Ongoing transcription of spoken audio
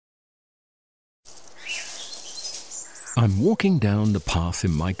I'm walking down the path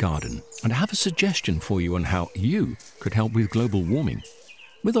in my garden and I have a suggestion for you on how you could help with global warming.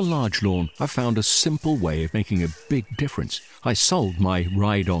 With a large lawn, I found a simple way of making a big difference. I sold my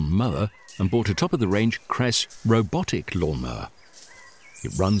ride-on mower and bought a top-of-the-range Cress robotic lawnmower.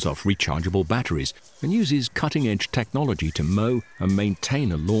 It runs off rechargeable batteries and uses cutting-edge technology to mow and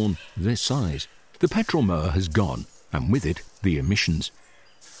maintain a lawn this size. The petrol mower has gone, and with it, the emissions.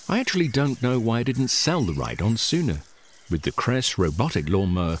 I actually don't know why I didn't sell the ride-on sooner. With the Cress robotic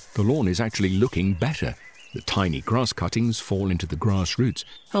lawnmower, the lawn is actually looking better. The tiny grass cuttings fall into the grass roots,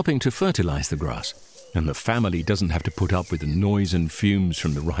 helping to fertilize the grass. And the family doesn't have to put up with the noise and fumes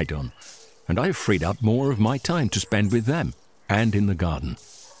from the ride-on. And I've freed up more of my time to spend with them and in the garden.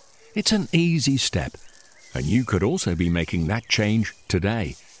 It's an easy step, and you could also be making that change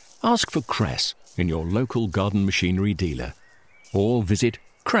today. Ask for Cress in your local garden machinery dealer, or visit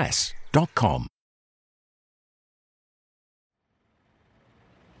cress.com.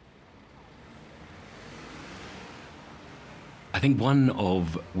 I think one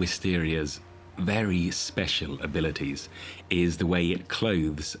of Wisteria's very special abilities is the way it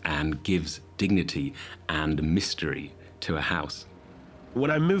clothes and gives dignity and mystery to a house. When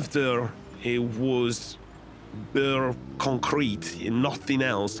I moved there, it was bare concrete, nothing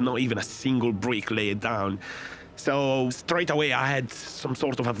else, not even a single brick laid down. So straight away I had some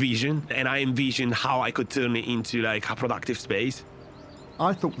sort of a vision, and I envisioned how I could turn it into like a productive space.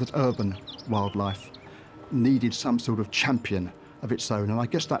 I thought that urban wildlife needed some sort of champion of its own, and I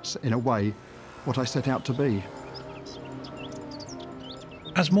guess that's, in a way, what I set out to be.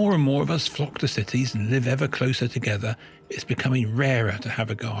 As more and more of us flock to cities and live ever closer together, it's becoming rarer to have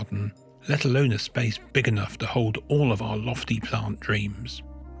a garden, let alone a space big enough to hold all of our lofty plant dreams.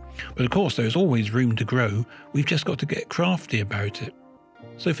 But of course, there's always room to grow. We've just got to get crafty about it.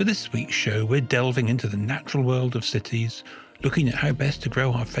 So for this week's show, we're delving into the natural world of cities, looking at how best to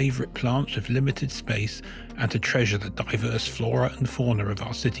grow our favourite plants with limited space and to treasure the diverse flora and fauna of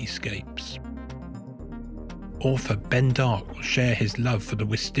our cityscapes. Author Ben Dark will share his love for the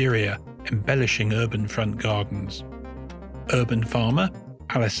wisteria embellishing urban front gardens. Urban farmer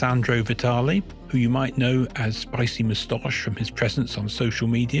Alessandro Vitali, who you might know as Spicy Moustache from his presence on social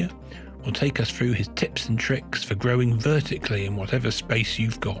media, will take us through his tips and tricks for growing vertically in whatever space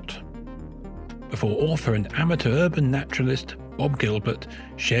you've got. Before author and amateur urban naturalist Bob Gilbert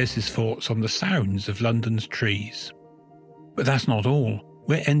shares his thoughts on the sounds of London's trees. But that's not all.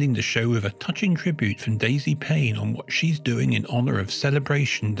 We're ending the show with a touching tribute from Daisy Payne on what she's doing in honour of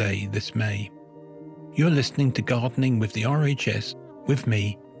Celebration Day this May. You're listening to Gardening with the RHS with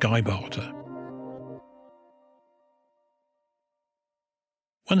me, Guy Barter.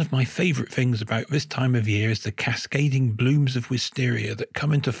 One of my favourite things about this time of year is the cascading blooms of wisteria that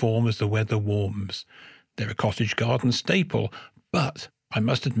come into form as the weather warms. They're a cottage garden staple, but I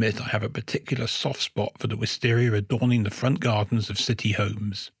must admit I have a particular soft spot for the wisteria adorning the front gardens of city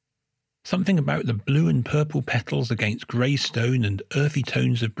homes. Something about the blue and purple petals against grey stone and earthy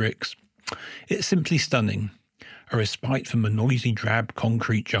tones of bricks. It's simply stunning, a respite from the noisy drab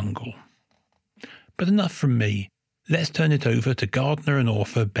concrete jungle. But enough from me. Let's turn it over to gardener and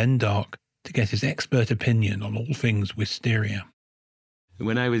author Ben Dark to get his expert opinion on all things wisteria.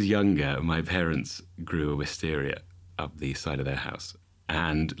 When I was younger, my parents grew a wisteria up the side of their house.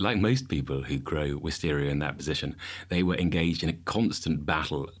 And like most people who grow wisteria in that position, they were engaged in a constant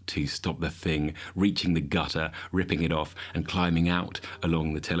battle to stop the thing reaching the gutter, ripping it off and climbing out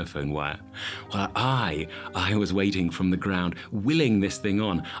along the telephone wire. While I was waiting from the ground, willing this thing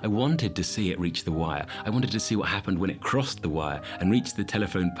on. I wanted to see it reach the wire. I wanted to see what happened when it crossed the wire and reached the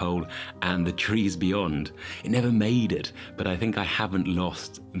telephone pole and the trees beyond. It never made it, but I think I haven't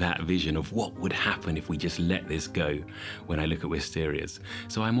lost that vision of what would happen if we just let this go when I look at wisterias.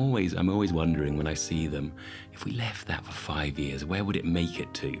 So I'm always wondering when I see them, if we left that for 5 years, where would it make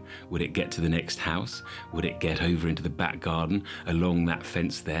it to? Would it get to the next house? Would it get over into the back garden, along that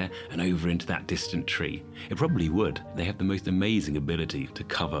fence there, and over into that distant tree? It probably would. They have the most amazing ability to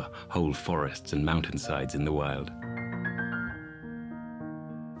cover whole forests and mountainsides in the wild.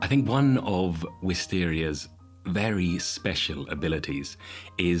 I think one of wisteria's very special abilities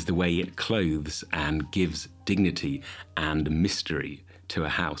is the way it clothes and gives dignity and mystery to a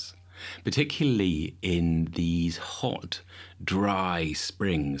house, particularly in these hot, dry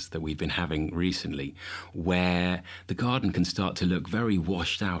springs that we've been having recently, where the garden can start to look very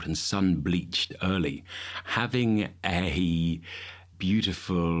washed out and sun-bleached early. Having a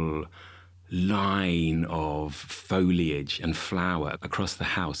beautiful line of foliage and flower across the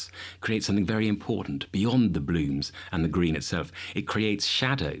house creates something very important beyond the blooms and the green itself. It creates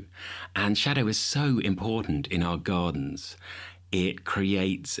shadow, and shadow is so important in our gardens. It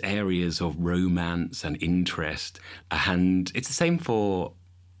creates areas of romance and interest, and it's the same for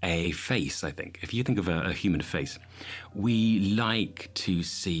a face, I think. If you think of a human face, we like to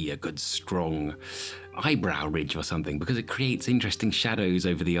see a good, strong eyebrow ridge or something because it creates interesting shadows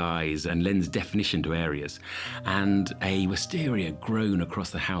over the eyes and lends definition to areas. And a wisteria grown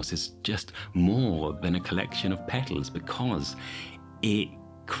across the house is just more than a collection of petals because it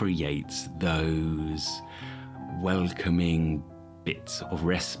creates those welcoming bits of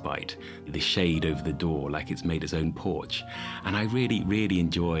respite, the shade over the door like it's made its own porch. And I really, really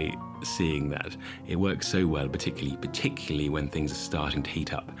enjoy seeing that. It works so well, particularly when things are starting to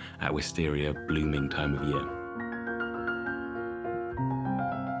heat up at wisteria blooming time of year.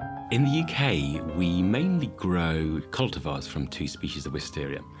 In the UK, we mainly grow cultivars from two species of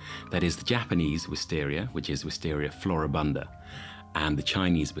wisteria. That is the Japanese wisteria, which is Wisteria floribunda, and the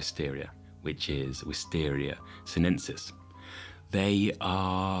Chinese wisteria, which is Wisteria sinensis. They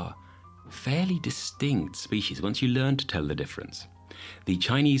are fairly distinct species once you learn to tell the difference. The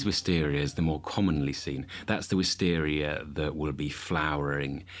Chinese wisteria is the more commonly seen. That's the wisteria that will be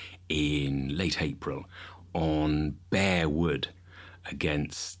flowering in late April on bare wood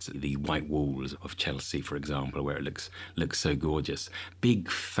against the white walls of Chelsea, for example, where it looks so gorgeous.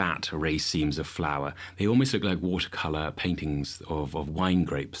 Big, fat racemes of flower. They almost look like watercolour paintings of wine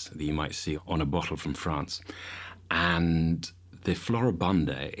grapes that you might see on a bottle from France. And the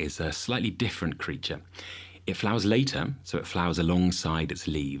floribunda is a slightly different creature. It flowers later, so it flowers alongside its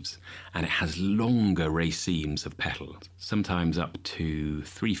leaves, and it has longer racemes of petals, sometimes up to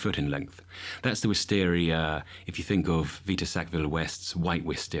 3 foot in length. That's the wisteria, if you think of Vita Sackville West's white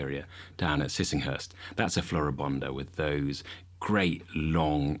wisteria down at Sissinghurst. That's a floribunda with those great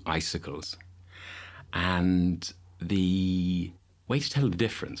long icicles. And the way to tell the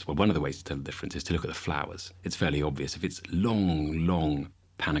difference, well, one of the ways to tell the difference is to look at the flowers. It's fairly obvious. If it's long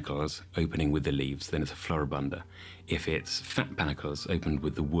panicles opening with the leaves, then it's a floribunda. If it's fat panicles opened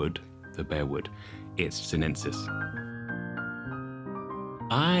with the wood, the bare wood, it's sinensis.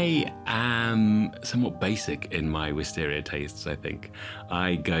 I am somewhat basic in my wisteria tastes, I think.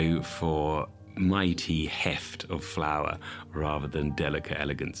 I go for mighty heft of flower rather than delicate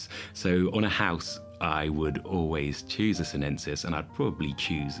elegance. So on a house, I would always choose a sinensis, and I'd probably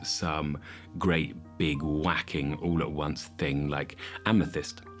choose some great big whacking all at once thing like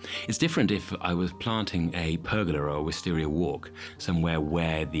amethyst. It's different if I was planting a pergola or a wisteria walk somewhere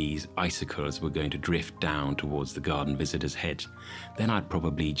where these icicles were going to drift down towards the garden visitor's hedge. Then I'd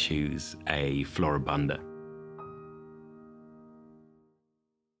probably choose a floribunda.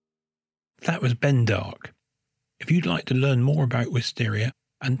 That was Ben Dark. If you'd like to learn more about wisteria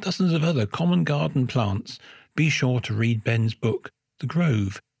and dozens of other common garden plants, be sure to read Ben's book, The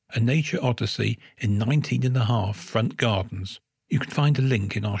Grove, A Nature Odyssey in 19½ Front Gardens. You can find a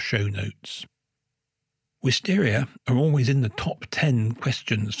link in our show notes. Wisteria are always in the top 10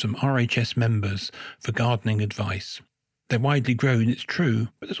 questions from RHS members for gardening advice. They're widely grown, it's true,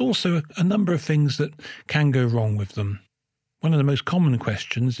 but there's also a number of things that can go wrong with them. One of the most common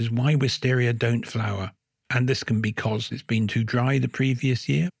questions is why wisteria don't flower. And this can be because it's been too dry the previous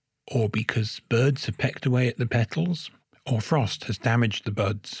year, or because birds have pecked away at the petals, or frost has damaged the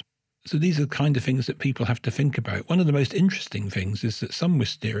buds. So these are the kind of things that people have to think about. One of the most interesting things is that some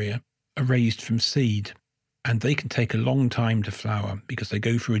wisteria are raised from seed, and they can take a long time to flower because they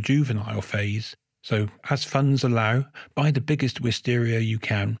go through a juvenile phase. So as funds allow, buy the biggest wisteria you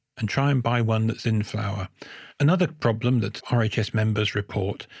can and try and buy one that's in flower. Another problem that RHS members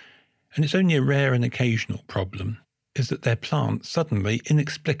report, and it's only a rare and occasional problem, is that their plants suddenly,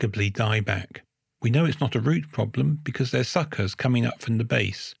 inexplicably die back. We know it's not a root problem because there's suckers coming up from the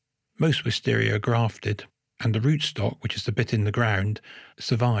base. Most wisteria are grafted, and the rootstock, which is the bit in the ground,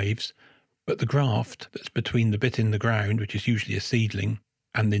 survives, but the graft that's between the bit in the ground, which is usually a seedling,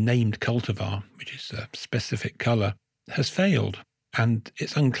 and the named cultivar, which is a specific colour, has failed. And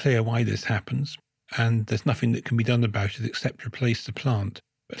it's unclear why this happens, and there's nothing that can be done about it except replace the plant.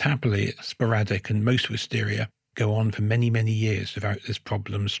 But happily, it's sporadic, and most wisteria go on for many, many years without this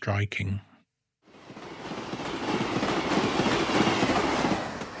problem striking.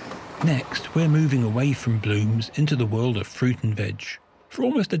 Next, we're moving away from blooms into the world of fruit and veg. For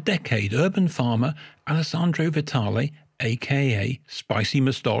almost a decade, urban farmer Alessandro Vitale, aka Spicy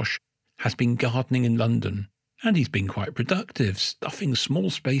Moustache, has been gardening in London, And he's been quite productive, stuffing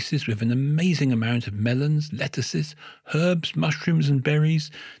small spaces with an amazing amount of melons, lettuces, herbs, mushrooms and berries,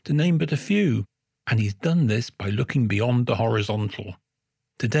 to name but a few. And he's done this by looking beyond the horizontal.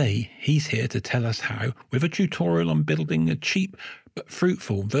 Today, he's here to tell us how, with a tutorial on building a cheap but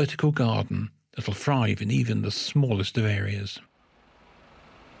fruitful vertical garden that'll thrive in even the smallest of areas.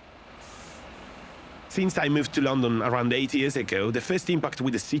 Since I moved to London around 8 years ago, the first impact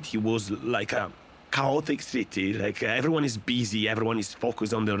with the city was like a chaotic city. Like everyone is busy, everyone is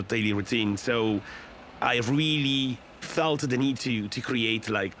focused on their daily routine. So I really felt the need to create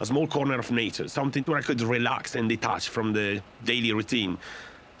like a small corner of nature, something where I could relax and detach from the daily routine.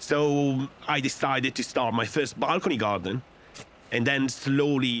 So I decided to start my first balcony garden and then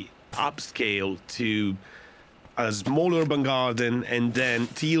slowly upscale to a small urban garden, and then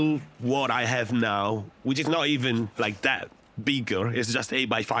till what I have now, which is not even like that bigger. It's just 8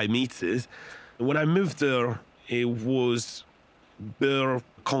 by 5 meters. When I moved there, it was bare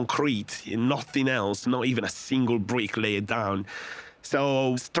concrete, nothing else, not even a single brick laid down.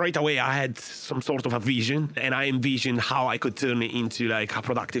 So straight away I had some sort of a vision, and I envisioned how I could turn it into like a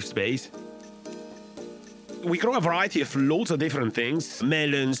productive space. We grow a variety of loads of different things: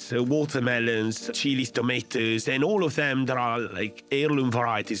 melons, watermelons, chilies, tomatoes, and all of them that are like heirloom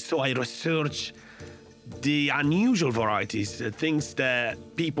varieties. So I research the unusual varieties, things that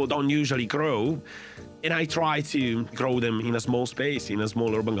people don't usually grow, and I try to grow them in a small space, in a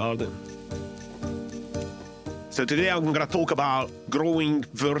small urban garden. So today I'm going to talk about growing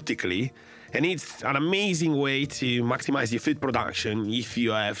vertically, and it's an amazing way to maximize your food production if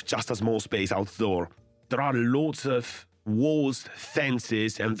you have just a small space outdoor. There are lots of walls,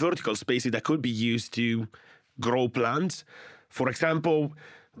 fences, and vertical spaces that could be used to grow plants. For example,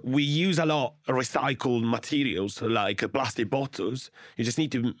 we use a lot of recycled materials like plastic bottles. You just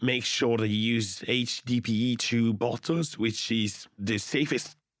need to make sure that you use HDPE tube bottles, which is the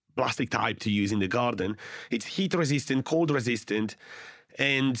safest plastic type to use in the garden. It's heat resistant, cold resistant,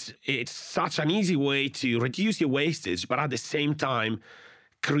 and it's such an easy way to reduce your wastage, but at the same time,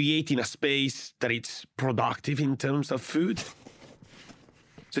 creating a space that it's productive in terms of food.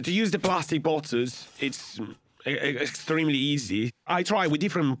 So to use the plastic bottles, it's extremely easy. I try with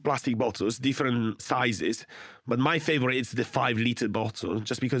different plastic bottles, different sizes, but my favorite is the 5-liter bottle,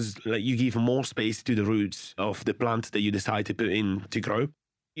 just because you give more space to the roots of the plant that you decide to put in to grow.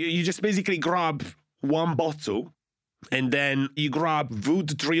 You just basically grab one bottle, and then you grab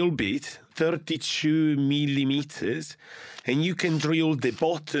wood drill bit, 32 millimeters, and you can drill the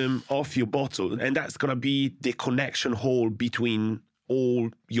bottom of your bottle, and that's going to be the connection hole between all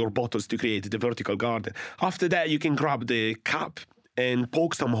your bottles to create the vertical garden. After that, you can grab the cap and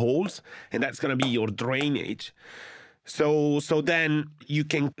poke some holes, and that's going to be your drainage. So then you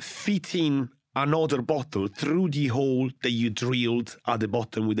can fit in another bottle through the hole that you drilled at the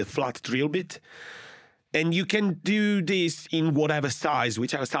bottom with a flat drill bit. And you can do this in whatever size,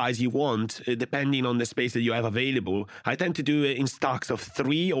 whichever size you want, depending on the space that you have available. I tend to do it in stacks of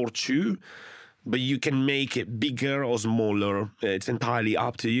 3 or 2, but you can make it bigger or smaller. It's entirely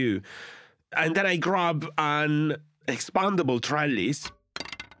up to you. And then I grab an expandable trellis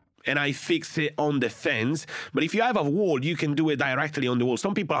and I fix it on the fence. But if you have a wall, you can do it directly on the wall.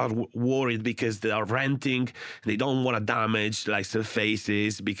 Some people are worried because they are renting. They don't want to damage like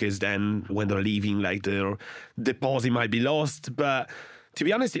surfaces, because then when they're leaving, like their deposit might be lost. But to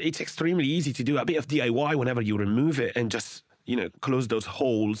be honest, it's extremely easy to do a bit of DIY whenever you remove it and just, close those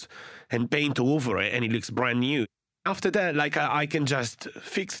holes and paint over it, and it looks brand new. After that, I can just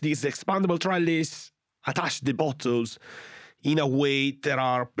fix this expandable trellis, attach the bottles in a way that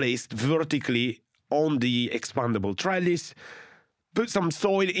are placed vertically on the expandable trellis, put some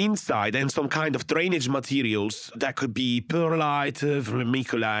soil inside and some kind of drainage materials that could be perlite,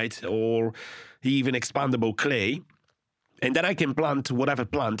 vermiculite, or even expandable clay. And then I can plant whatever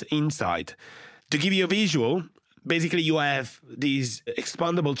plant inside. To give you a visual, basically you have this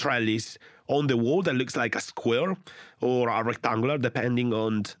expandable trellis on the wall that looks like a square or a rectangular, depending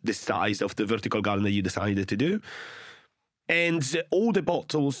on the size of the vertical garden that you decided to do. And all the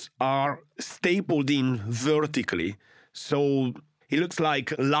bottles are stapled in vertically. So it looks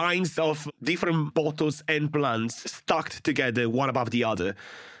like lines of different bottles and plants stacked together, one above the other.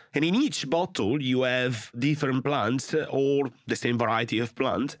 And in each bottle, you have different plants or the same variety of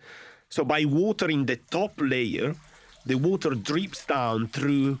plant. So by watering the top layer, the water drips down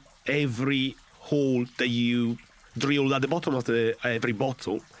through every hole that you drill at the bottom of every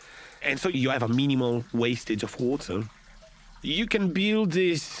bottle. And so you have a minimal wastage of water. You can build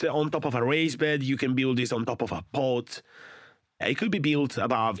this on top of a raised bed. You can build this on top of a pot. It could be built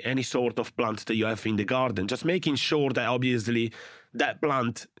above any sort of plant that you have in the garden, just making sure that obviously that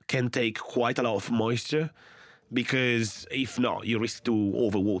plant can take quite a lot of moisture, because if not, you risk to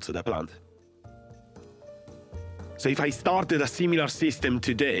overwater the plant. So if I started a similar system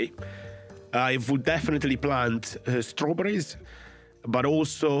today, I would definitely plant strawberries, but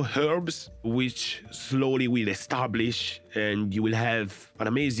also herbs, which slowly will establish, and you will have an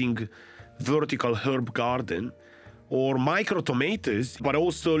amazing vertical herb garden. Or micro tomatoes, but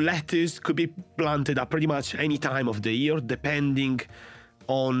also lettuce could be planted at pretty much any time of the year, depending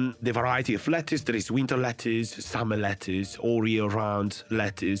on the variety of lettuce. There is winter lettuce, summer lettuce, all year round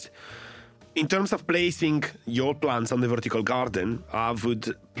lettuce. In terms of placing your plants on the vertical garden, I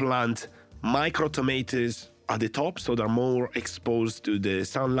would plant micro tomatoes at the top, so they're more exposed to the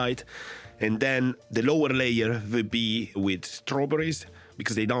sunlight. And then the lower layer would be with strawberries,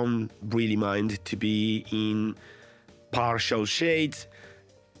 because they don't really mind to be in partial shade,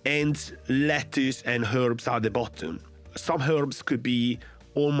 and lettuce and herbs at the bottom. Some herbs could be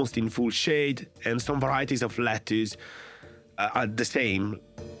almost in full shade, and some varieties of lettuce are the same.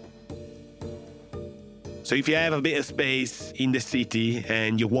 So if you have a bit of space in the city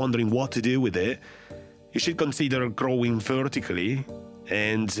and you're wondering what to do with it, you should consider growing vertically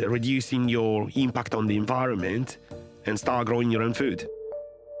and reducing your impact on the environment, and start growing your own food.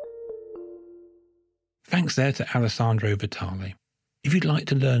 Thanks there to Alessandro Vitale. If you'd like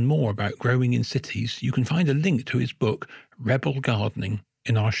to learn more about growing in cities, you can find a link to his book, Rebel Gardening,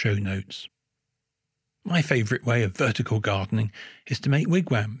 in our show notes. My favourite way of vertical gardening is to make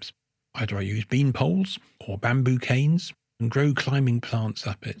wigwams. Either I use bean poles or bamboo canes and grow climbing plants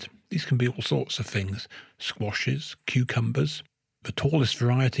up it. These can be all sorts of things: squashes, cucumbers, the tallest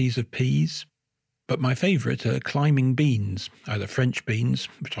varieties of peas. But my favourite are climbing beans, either French beans,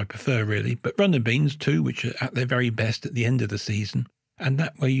 which I prefer really, but runner beans too, which are at their very best at the end of the season. And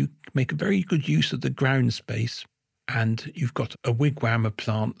that way you make a very good use of the ground space, and you've got a wigwam of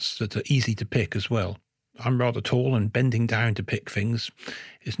plants that are easy to pick as well. I'm rather tall, and bending down to pick things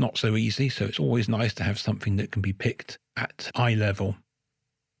is not so easy, so it's always nice to have something that can be picked at eye level.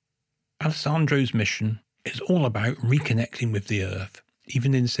 Alessandro's mission is all about reconnecting with the earth,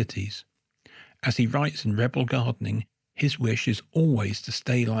 even in cities. As he writes in Rebel Gardening, his wish is always to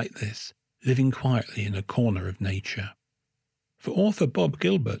stay like this, living quietly in a corner of nature. For author Bob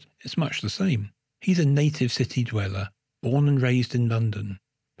Gilbert, it's much the same. He's a native city dweller, born and raised in London.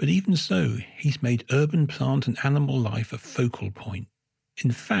 But even so, he's made urban plant and animal life a focal point.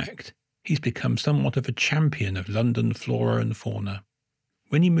 In fact, he's become somewhat of a champion of London flora and fauna.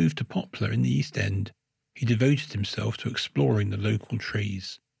 When he moved to Poplar in the East End, he devoted himself to exploring the local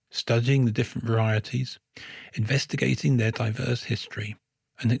trees, studying the different varieties, investigating their diverse history,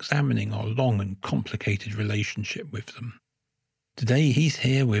 and examining our long and complicated relationship with them. Today he's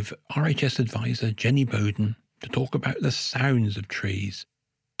here with RHS advisor Jenny Bowden to talk about the sounds of trees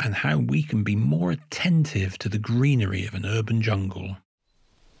and how we can be more attentive to the greenery of an urban jungle.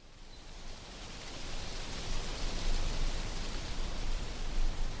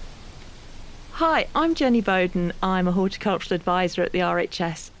 Hi, I'm Jenny Bowden. I'm a horticultural advisor at the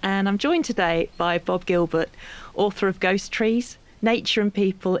RHS, and I'm joined today by Bob Gilbert, author of Ghost Trees, Nature and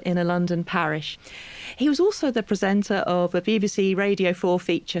People in a London Parish. He was also the presenter of a BBC Radio 4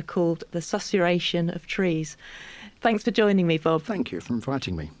 feature called The Susurration of Trees. Thanks for joining me, Bob. Thank you for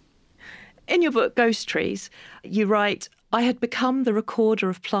inviting me. In your book, Ghost Trees, you write, "I had become the recorder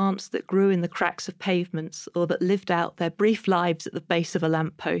of plants that grew in the cracks of pavements or that lived out their brief lives at the base of a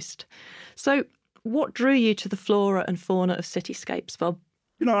lamppost." So what drew you to the flora and fauna of cityscapes, Bob?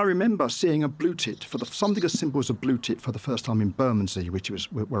 You know, I remember seeing a blue tit, something as simple as a blue tit, for the first time in Bermondsey, which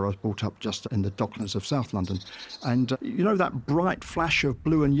was where I was brought up, just in the Docklands of South London. And, you know, that bright flash of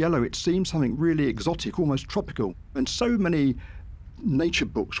blue and yellow, it seemed something really exotic, almost tropical. And so many nature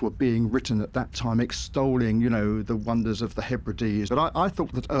books were being written at that time, extolling, you know, the wonders of the Hebrides. But I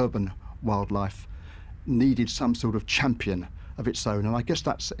thought that urban wildlife needed some sort of champion of its own, and I guess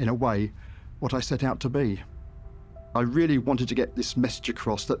that's, in a way, what I set out to be. I really wanted to get this message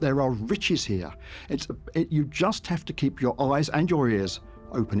across that there are riches here. You just have to keep your eyes and your ears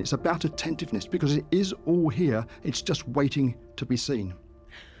open. It's about attentiveness, because it is all here. It's just waiting to be seen.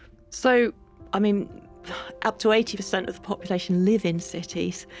 So, I mean, up to 80% of the population live in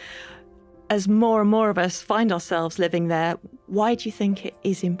cities. As more and more of us find ourselves living there, why do you think it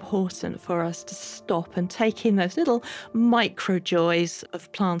is important for us to stop and take in those little micro joys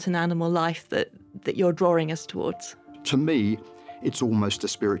of plant and animal life that you're drawing us towards? To me, it's almost a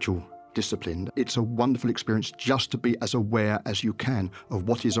spiritual discipline. It's a wonderful experience just to be as aware as you can of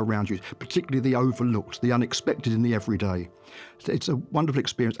what is around you, particularly the overlooked, the unexpected in the everyday. It's a wonderful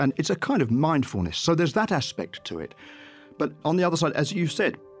experience, and it's a kind of mindfulness. So there's that aspect to it. But on the other side, as you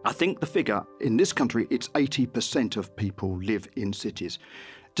said, I think the figure in this country, it's 80% of people live in cities.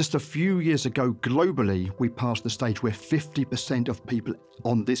 Just a few years ago, globally, we passed the stage where 50% of people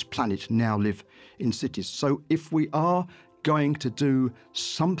on this planet now live in cities. So if we are going to do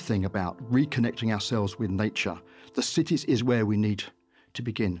something about reconnecting ourselves with nature, the cities is where we need to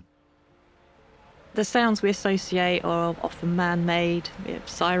begin. The sounds we associate are often man-made. We have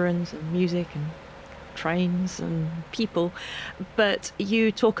sirens and music and trains and people. But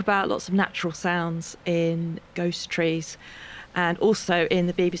you talk about lots of natural sounds in Ghost Trees, and also in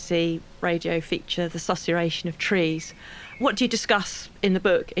the BBC radio feature, The Susurration of Trees. What do you discuss in the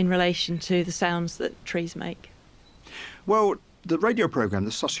book in relation to the sounds that trees make? Well, the radio programme,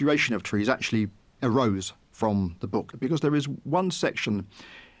 The Susurration of Trees, actually arose from the book, because there is one section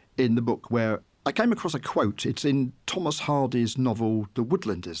in the book where I came across a quote. It's in Thomas Hardy's novel The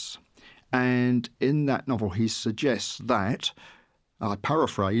Woodlanders. And in that novel he suggests that, I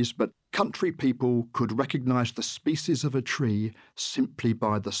paraphrase, but country people could recognise the species of a tree simply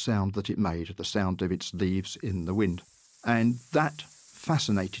by the sound that it made, the sound of its leaves in the wind. And that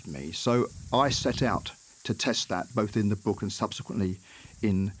fascinated me. So I set out to test that, both in the book and subsequently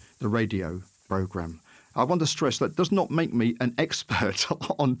in the radio programme. I want to stress that does not make me an expert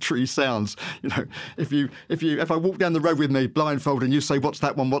on tree sounds. You know, if I walk down the road with me blindfolded and you say, what's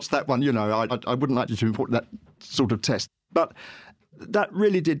that one, you know, I wouldn't like you to import that sort of test. But that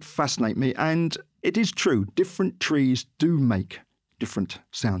really did fascinate me, and it is true, different trees do make different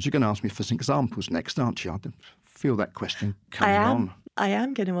sounds. You're going to ask me for some examples next, aren't you? I feel that question coming on. I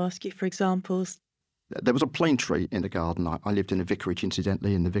am going to ask you for examples. There was a plane tree in the garden. I lived in a vicarage,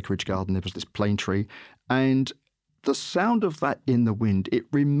 incidentally. In the vicarage garden, there was this plane tree. And the sound of that in the wind, it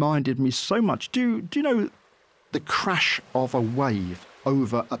reminded me so much. Do you know the crash of a wave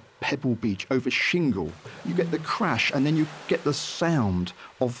over a pebble beach, over shingle? You get the crash and then you get the sound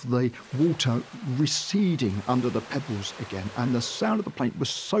of the water receding under the pebbles again. And the sound of the plane was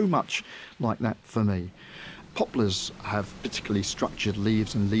so much like that for me. Poplars have particularly structured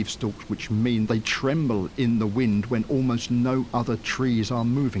leaves and leaf stalks, which mean they tremble in the wind when almost no other trees are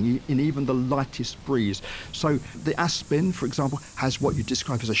moving, in even the lightest breeze. So the aspen, for example, has what you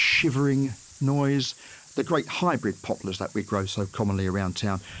describe as a shivering noise. The great hybrid poplars that we grow so commonly around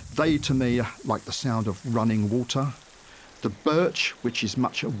town, they to me are like the sound of running water. The birch, which is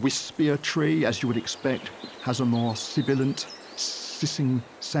much a wispier tree, as you would expect, has a more sibilant, hissing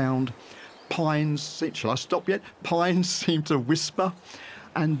sound. Pines, shall I stop yet? Pines seem to whisper.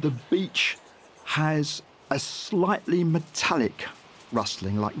 And the beech has a slightly metallic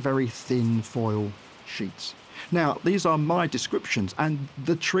rustling, like very thin foil sheets. Now, these are my descriptions, and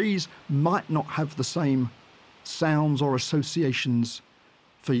the trees might not have the same sounds or associations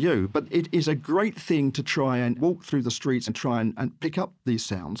for you, but it is a great thing to try and walk through the streets and try and pick up these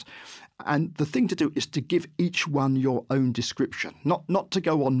sounds. And the thing to do is to give each one your own description, not to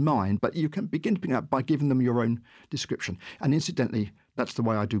go on mine, but you can begin to pick up by giving them your own description. And incidentally, that's the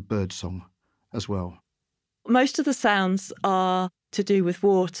way I do birdsong as well. Most of the sounds are to do with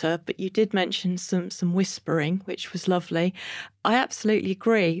water, but you did mention some whispering, which was lovely. I absolutely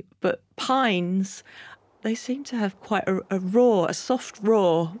agree, but pines, they seem to have quite a roar, a soft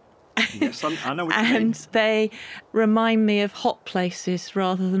roar. Yes, I know what you mean. And they remind me of hot places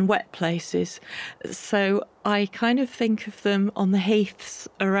rather than wet places. So I kind of think of them on the heaths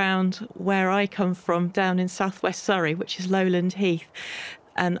around where I come from, down in southwest Surrey, which is lowland heath.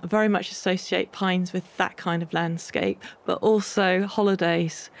 And I very much associate pines with that kind of landscape, but also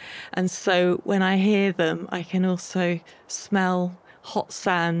holidays. And so when I hear them, I can also smell hot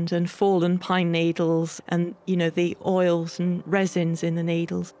sand and fallen pine needles and, you know, the oils and resins in the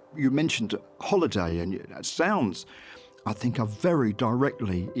needles. You mentioned holiday, and sounds, I think, are very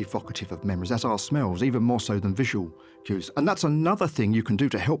directly evocative of memories, as are smells, even more so than visual cues. And that's another thing you can do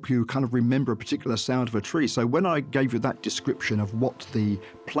to help you kind of remember a particular sound of a tree. So when I gave you that description of what the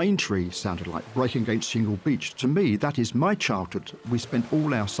plane tree sounded like, breaking against Shingle Beach, to me, that is my childhood. We spent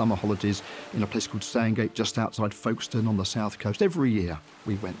all our summer holidays in a place called Sandgate, just outside Folkestone on the south coast. Every year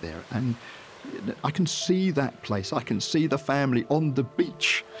we went there, and I can see that place. I can see the family on the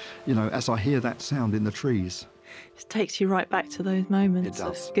beach, you know, as I hear that sound in the trees. It takes you right back to those moments It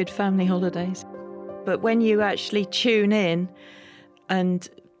does. of good family holidays. But when you actually tune in and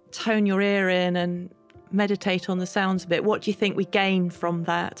tone your ear in and meditate on the sounds a bit, what do you think we gain from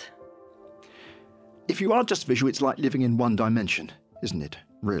that? If you are just visual, it's like living in one dimension, isn't it?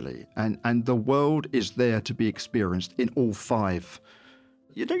 really. And the world is there to be experienced in all five.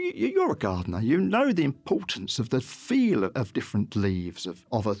 You know, you're a gardener. You know the importance of the feel of different leaves,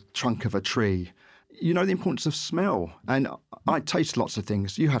 of a trunk of a tree. You know the importance of smell. And I taste lots of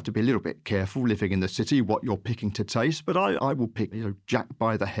things. You have to be a little bit careful living in the city what you're picking to taste. But I will pick, jack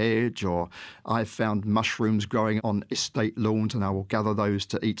by the hedge, or I've found mushrooms growing on estate lawns and I will gather those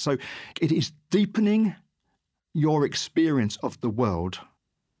to eat. So it is deepening your experience of the world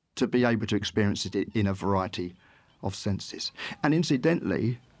to be able to experience it in a variety of senses. And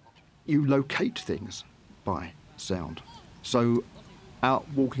incidentally, you locate things by sound. So out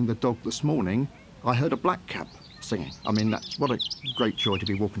walking the dog this morning, I heard a blackcap singing. I mean, that's what a great joy to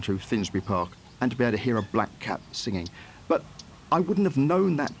be walking through Finsbury Park and to be able to hear a blackcap singing. But I wouldn't have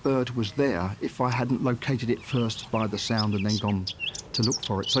known that bird was there if I hadn't located it first by the sound and then gone to look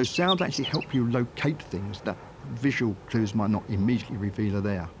for it. So sound actually help you locate things that visual clues might not immediately reveal are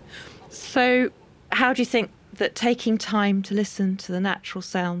there. So how do you think that taking time to listen to the natural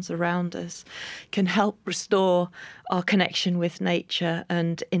sounds around us can help restore our connection with nature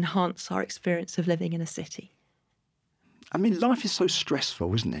and enhance our experience of living in a city? I mean, life is so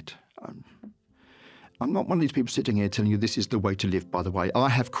stressful, isn't it? I'm not one of these people sitting here telling you this is the way to live, by the way. I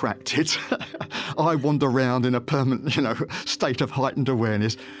have cracked it. I wander around in a permanent, state of heightened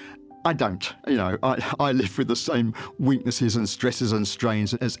awareness. I don't. I live with the same weaknesses and stresses and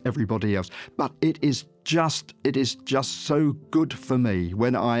strains as everybody else. But it is just so good for me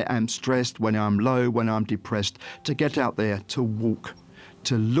when I am stressed, when I'm low, when I'm depressed, to get out there, to walk,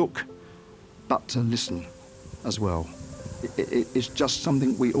 to look, but to listen as well. It's just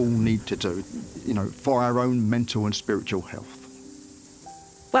something we all need to do, for our own mental and spiritual health.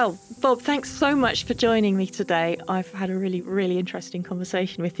 Well, Bob, thanks so much for joining me today. I've had a really, really interesting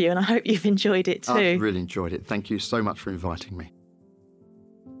conversation with you, and I hope you've enjoyed it too. I've really enjoyed it. Thank you so much for inviting me.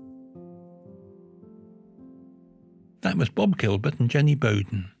 That was Bob Gilbert and Jenny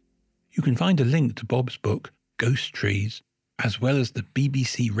Bowden. You can find a link to Bob's book, Ghost Trees, as well as the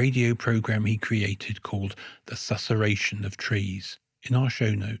BBC radio programme he created called The Susurration of Trees, in our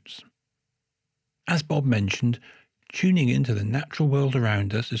show notes. As Bob mentioned, tuning into the natural world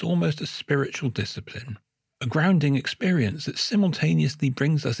around us is almost a spiritual discipline, a grounding experience that simultaneously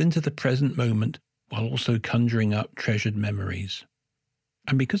brings us into the present moment while also conjuring up treasured memories.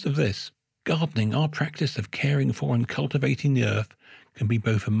 And because of this, gardening, our practice of caring for and cultivating the earth, can be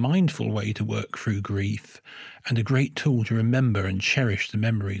both a mindful way to work through grief and a great tool to remember and cherish the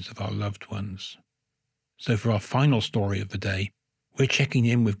memories of our loved ones. So for our final story of the day, we're checking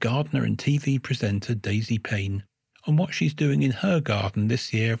in with gardener and TV presenter Daisy Payne on what she's doing in her garden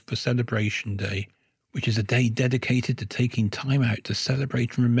this year for Celebration Day, which is a day dedicated to taking time out to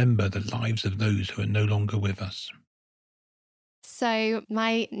celebrate and remember the lives of those who are no longer with us. So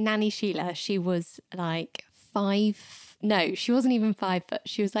my nanny Sheila, she was like she wasn't even 5 foot.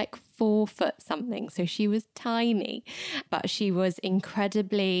 She was like 4 foot something. So she was tiny, but she was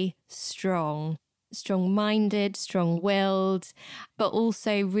incredibly strong-minded, strong-willed, but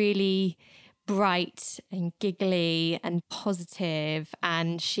also really bright and giggly and positive,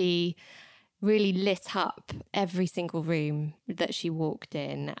 and she really lit up every single room that she walked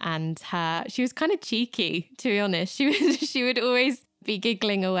in. And she was kind of cheeky, to be honest. She would always be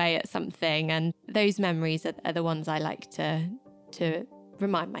giggling away at something, and those memories are the ones I like to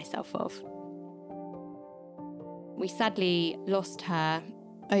remind myself of. We sadly lost her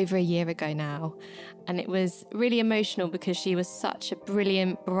over a year ago now, and it was really emotional because she was such a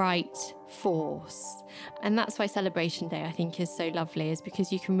brilliant, bright force. And that's why Celebration Day, I think, is so lovely, is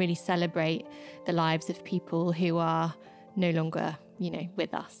because you can really celebrate the lives of people who are no longer,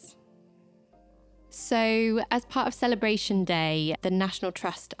 with us. So as part of Celebration Day, the National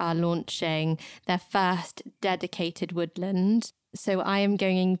Trust are launching their first dedicated woodland. So I am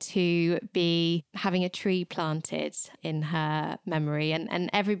going to be having a tree planted in her memory, and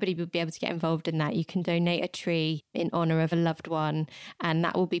everybody will be able to get involved in that. You can donate a tree in honour of a loved one, and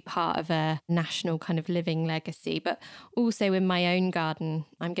that will be part of a national kind of living legacy. But also in my own garden,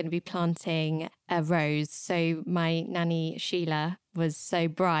 I'm going to be planting a rose. So my nanny Sheila was so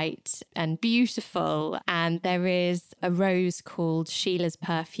bright and beautiful, and there is a rose called Sheila's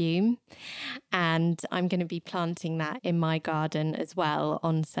Perfume, and I'm going to be planting that in my garden as well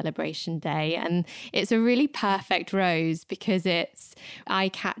on Celebration Day. And it's a really perfect rose because it's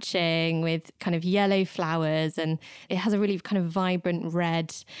eye-catching with kind of yellow flowers, and it has a really kind of vibrant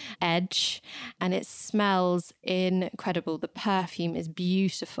red edge, and it smells incredible. The perfume is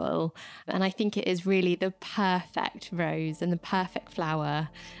beautiful, and I think it is really the perfect rose and the perfect flower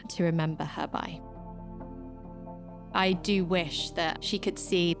to remember her by. I do wish that she could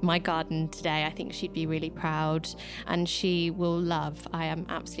see my garden today. I think she'd be really proud, and she will love, I am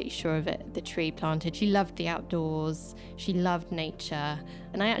absolutely sure of it, the tree planted. She loved the outdoors, she loved nature,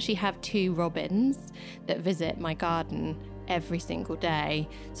 and I actually have 2 robins that visit my garden every single day.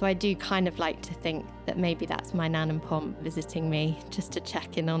 So I do kind of like to think that maybe that's my nan and Pomp visiting me just to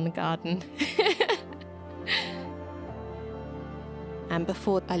check in on the garden. And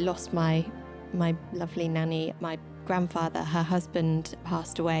before I lost my lovely nanny, my grandfather, her husband,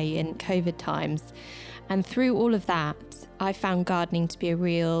 passed away in COVID times. And through all of that, I found gardening to be a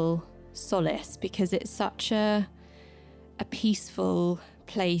real solace, because it's such a peaceful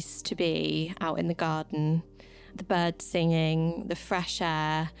place to be out in the garden. The birds singing, the fresh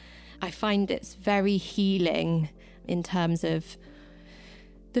air. I find it's very healing in terms of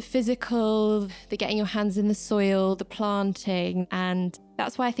the physical, the getting your hands in the soil, the planting. And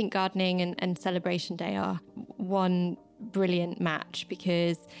that's why I think gardening and Celebration Day are one brilliant match,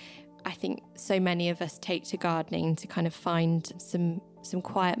 because I think so many of us take to gardening to kind of find some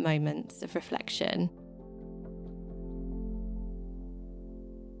quiet moments of reflection.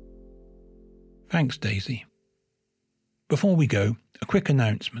 Thanks, Daisy. Before we go, a quick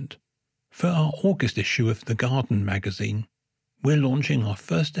announcement. For our August issue of The Garden magazine, we're launching our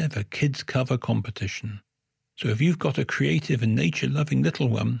first ever kids cover competition. So if you've got a creative and nature-loving little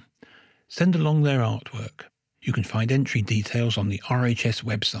one, send along their artwork. You can find entry details on the RHS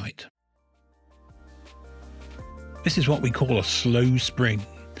website. This is what we call a slow spring.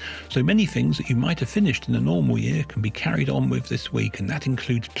 So many things that you might have finished in a normal year can be carried on with this week, and that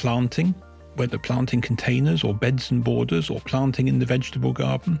includes planting, whether planting containers or beds and borders or planting in the vegetable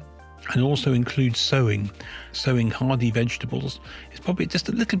garden, and also includes sowing hardy vegetables. It's probably just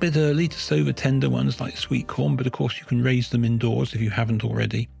a little bit early to sow the tender ones like sweet corn, but of course you can raise them indoors if you haven't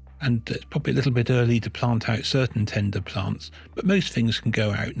already. And it's probably a little bit early to plant out certain tender plants, but most things can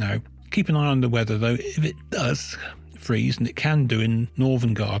go out now. Keep an eye on the weather though. If it does freeze, and it can do in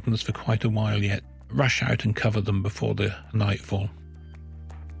northern gardens for quite a while yet, rush out and cover them before the nightfall.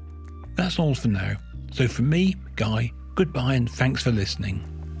 That's all for now. So from me, Guy, goodbye and thanks for listening.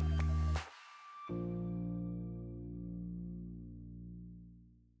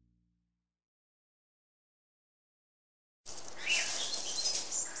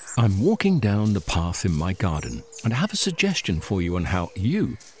 I'm walking down the path in my garden, and I have a suggestion for you on how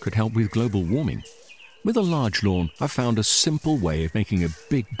you could help with global warming. With a large lawn, I found a simple way of making a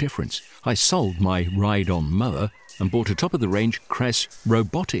big difference. I sold my ride-on mower and bought a top-of-the-range Cress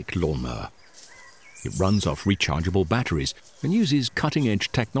robotic lawnmower. It runs off rechargeable batteries and uses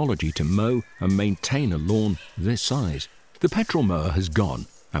cutting-edge technology to mow and maintain a lawn this size. The petrol mower has gone,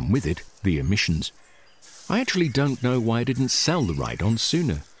 and with it, the emissions. I actually don't know why I didn't sell the ride-on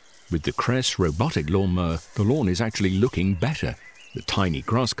sooner. With the Cress robotic lawnmower, the lawn is actually looking better. The tiny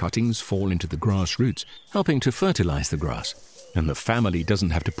grass cuttings fall into the grass roots, helping to fertilize the grass. And the family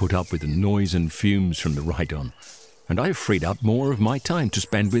doesn't have to put up with the noise and fumes from the ride-on. And I've freed up more of my time to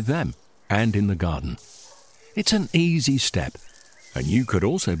spend with them and in the garden. It's an easy step, and you could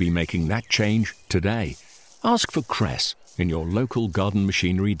also be making that change today. Ask for Cress in your local garden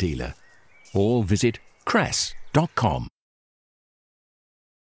machinery dealer, or visit cress.com.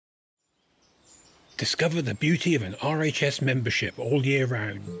 Discover the beauty of an RHS membership all year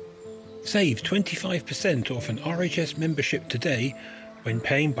round. Save 25% off an RHS membership today when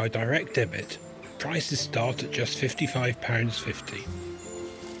paying by direct debit. Prices start at just £55.50.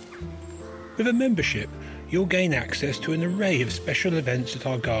 With a membership, you'll gain access to an array of special events at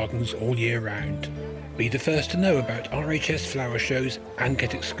our gardens all year round. Be the first to know about RHS flower shows and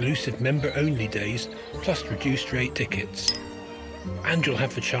get exclusive member-only days, plus reduced rate tickets. And you'll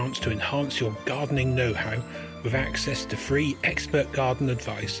have the chance to enhance your gardening know-how with access to free expert garden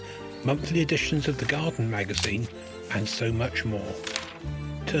advice, monthly editions of the Garden magazine, and so much more.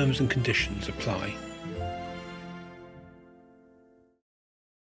 Terms and conditions apply.